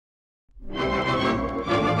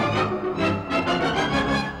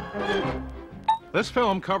This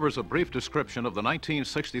film covers a brief description of the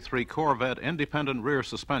 1963 Corvette independent rear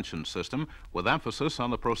suspension system with emphasis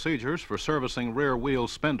on the procedures for servicing rear wheel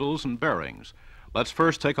spindles and bearings. Let's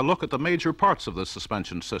first take a look at the major parts of this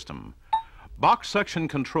suspension system. Box section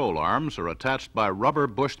control arms are attached by rubber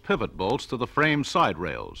bushed pivot bolts to the frame side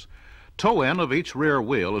rails. Toe-in of each rear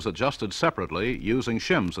wheel is adjusted separately using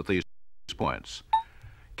shims at these points.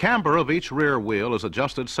 Camber of each rear wheel is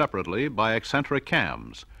adjusted separately by eccentric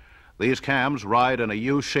cams. These cams ride in a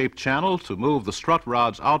U-shaped channel to move the strut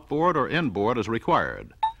rods outboard or inboard as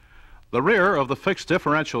required. The rear of the fixed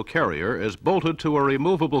differential carrier is bolted to a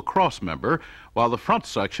removable cross member, while the front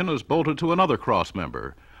section is bolted to another cross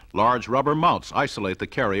member. Large rubber mounts isolate the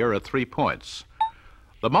carrier at 3 points.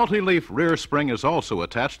 The multi-leaf rear spring is also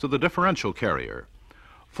attached to the differential carrier.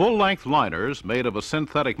 Full-length liners made of a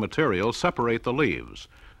synthetic material separate the leaves.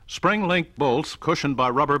 Spring-link bolts cushioned by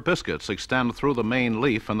rubber biscuits extend through the main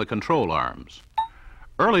leaf and the control arms.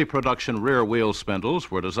 Early production rear wheel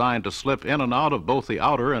spindles were designed to slip in and out of both the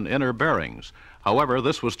outer and inner bearings. However,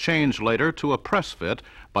 this was changed later to a press fit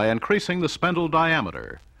by increasing the spindle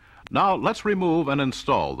diameter. Now let's remove and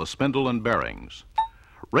install the spindle and bearings.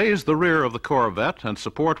 Raise the rear of the Corvette and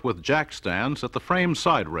support with jack stands at the frame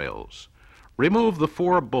side rails. Remove the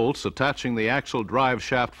 4 bolts attaching the axle drive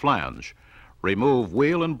shaft flange. Remove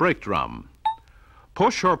wheel and brake drum.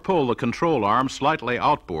 Push or pull the control arm slightly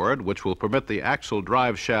outboard, which will permit the axle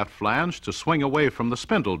drive shaft flange to swing away from the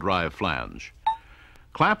spindle drive flange.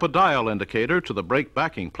 Clamp a dial indicator to the brake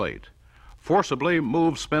backing plate. Forcibly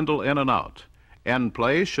move spindle in and out. End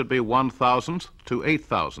play should be 1/1000th to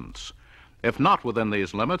 8/1000ths. If not within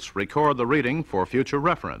these limits, record the reading for future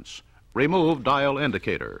reference. Remove dial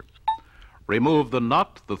indicator. Remove the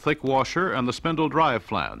nut, the thick washer, and the spindle drive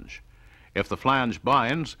flange. If the flange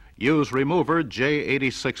binds, use remover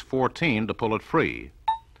J8614 to pull it free.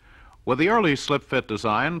 With the early slip fit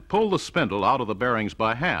design, pull the spindle out of the bearings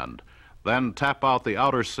by hand. Then tap out the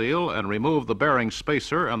outer seal and remove the bearing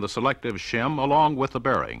spacer and the selective shim along with the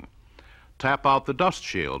bearing. Tap out the dust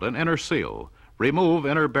shield and inner seal. Remove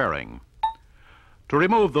inner bearing. To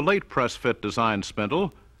remove the late press fit design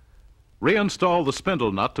spindle, reinstall the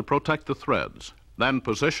spindle nut to protect the threads. Then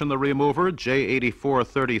position the remover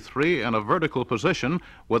J8433 in a vertical position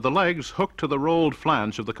with the legs hooked to the rolled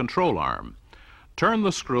flange of the control arm. Turn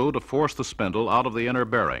the screw to force the spindle out of the inner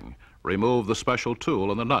bearing. Remove the special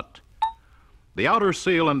tool and the nut. The outer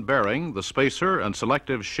seal and bearing, the spacer, and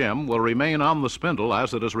selective shim will remain on the spindle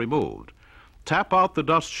as it is removed. Tap out the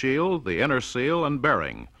dust shield, the inner seal, and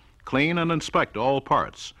bearing. Clean and inspect all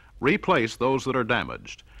parts. Replace those that are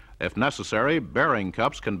damaged. If necessary, bearing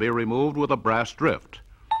cups can be removed with a brass drift.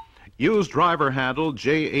 Use driver handle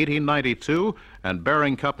J8092 and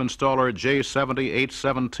bearing cup installer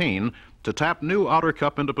J7817 to tap new outer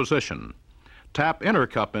cup into position. Tap inner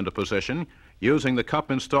cup into position using the cup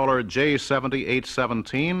installer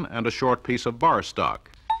J7817 and a short piece of bar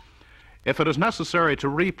stock. If it is necessary to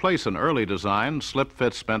replace an early design slip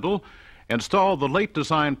fit spindle, install the late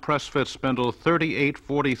design press fit spindle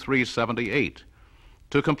 384378.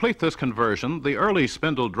 To complete this conversion, the early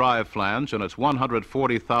spindle drive flange and its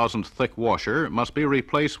 140,000th thick washer must be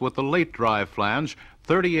replaced with the late drive flange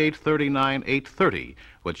 3839830,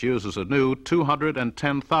 which uses a new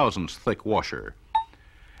 210,000th thick washer.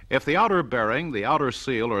 If the outer bearing, the outer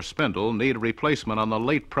seal, or spindle need replacement on the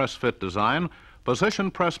late press fit design,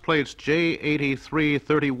 position press plates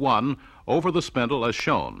J8331 over the spindle as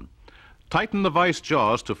shown. Tighten the vise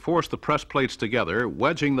jaws to force the press plates together,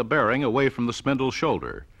 wedging the bearing away from the spindle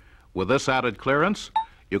shoulder. With this added clearance,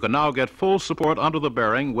 you can now get full support under the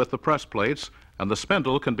bearing with the press plates, and the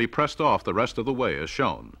spindle can be pressed off the rest of the way as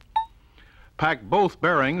shown. Pack both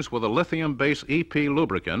bearings with a lithium-based EP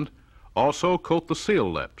lubricant. Also coat the seal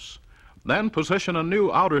lips. Then position a new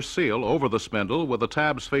outer seal over the spindle with the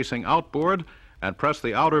tabs facing outboard and press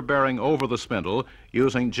the outer bearing over the spindle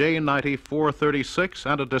using J9436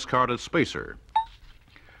 and a discarded spacer.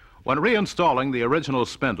 When reinstalling the original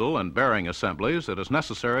spindle and bearing assemblies, it is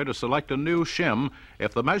necessary to select a new shim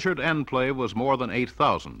if the measured end play was more than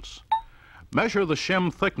 8/1000ths. Measure the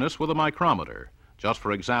shim thickness with a micrometer. Just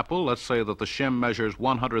for example, let's say that the shim measures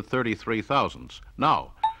 133/1000ths.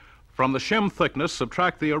 Now, from the shim thickness,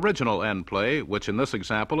 subtract the original end play, which in this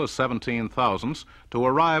example is 17/1000ths, to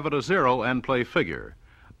arrive at a 0 end play figure.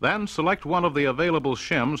 Then select one of the available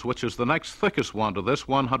shims, which is the next thickest one to this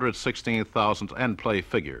 116,000th end play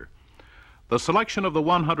figure. The selection of the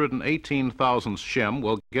 118,000th shim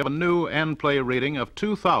will give a new end play reading of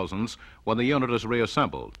 2/1000ths when the unit is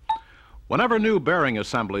reassembled. Whenever new bearing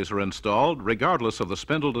assemblies are installed, regardless of the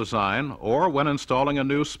spindle design, or when installing a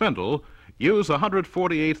new spindle, Use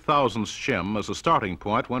 148 thousandths shim as a starting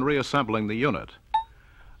point when reassembling the unit.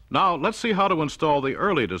 Now let's see how to install the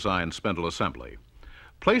early design spindle assembly.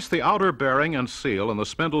 Place the outer bearing and seal in the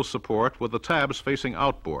spindle support with the tabs facing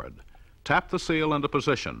outboard. Tap the seal into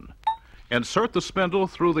position. Insert the spindle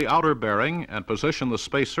through the outer bearing and position the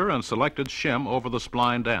spacer and selected shim over the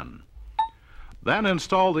splined end. Then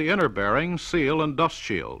install the inner bearing, seal, and dust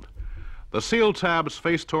shield. The seal tabs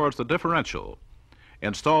face towards the differential.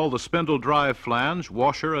 Install the spindle drive flange,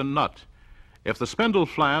 washer, and nut. If the spindle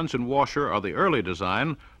flange and washer are the early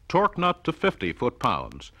design, torque nut to 50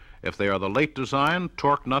 foot-pounds. If they are the late design,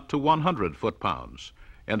 torque nut to 100 foot-pounds.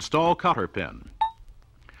 Install cotter pin.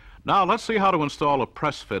 Now let's see how to install a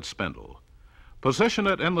press-fit spindle. Position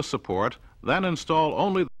it in the support, then install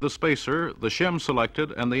only the spacer, the shim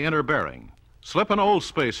selected, and the inner bearing. Slip an old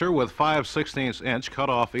spacer with 5/16 inch cut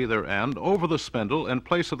off either end over the spindle in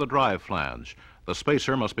place of the drive flange. The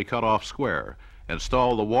spacer must be cut off square.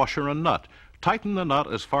 Install the washer and nut. Tighten the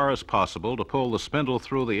nut as far as possible to pull the spindle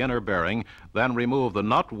through the inner bearing, then remove the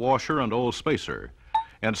nut, washer, and old spacer.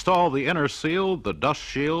 Install the inner seal, the dust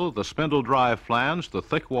shield, the spindle drive flange, the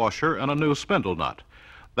thick washer, and a new spindle nut.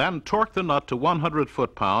 Then torque the nut to 100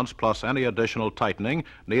 foot-pounds plus any additional tightening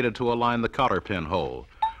needed to align the cotter pin hole.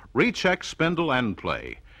 Recheck spindle end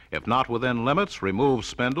play. If not within limits, remove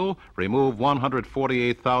spindle, remove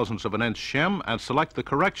 148 thousandths of an inch shim, and select the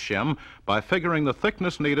correct shim by figuring the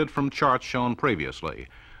thickness needed from charts shown previously.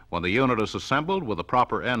 When the unit is assembled with the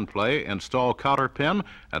proper end play, install cotter pin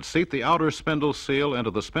and seat the outer spindle seal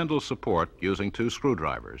into the spindle support using 2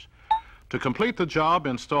 screwdrivers. To complete the job,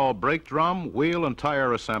 install brake drum, wheel and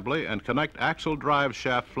tire assembly, and connect axle drive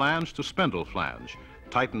shaft flange to spindle flange.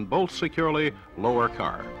 Tighten bolts securely, lower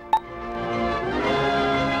car.